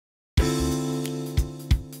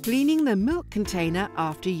Cleaning the milk container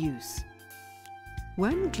after use.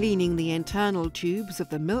 When cleaning the internal tubes of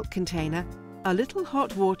the milk container, a little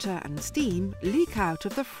hot water and steam leak out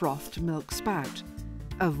of the frothed milk spout.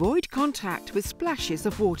 Avoid contact with splashes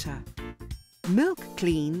of water. Milk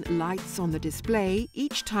Clean lights on the display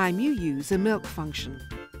each time you use a milk function.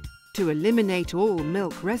 To eliminate all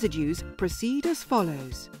milk residues, proceed as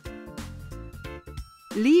follows.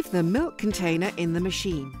 Leave the milk container in the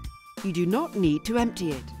machine. You do not need to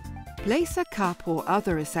empty it. Place a cup or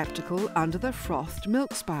other receptacle under the frothed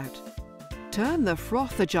milk spout. Turn the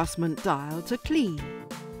froth adjustment dial to clean.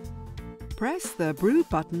 Press the brew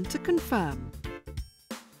button to confirm.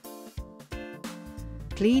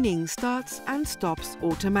 Cleaning starts and stops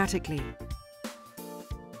automatically.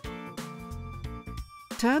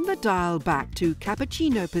 Turn the dial back to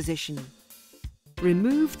cappuccino position.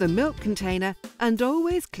 Remove the milk container and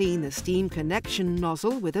always clean the steam connection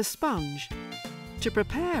nozzle with a sponge. To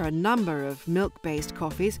prepare a number of milk-based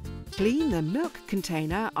coffees, clean the milk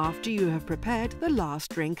container after you have prepared the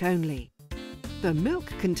last drink only. The milk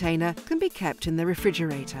container can be kept in the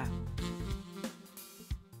refrigerator.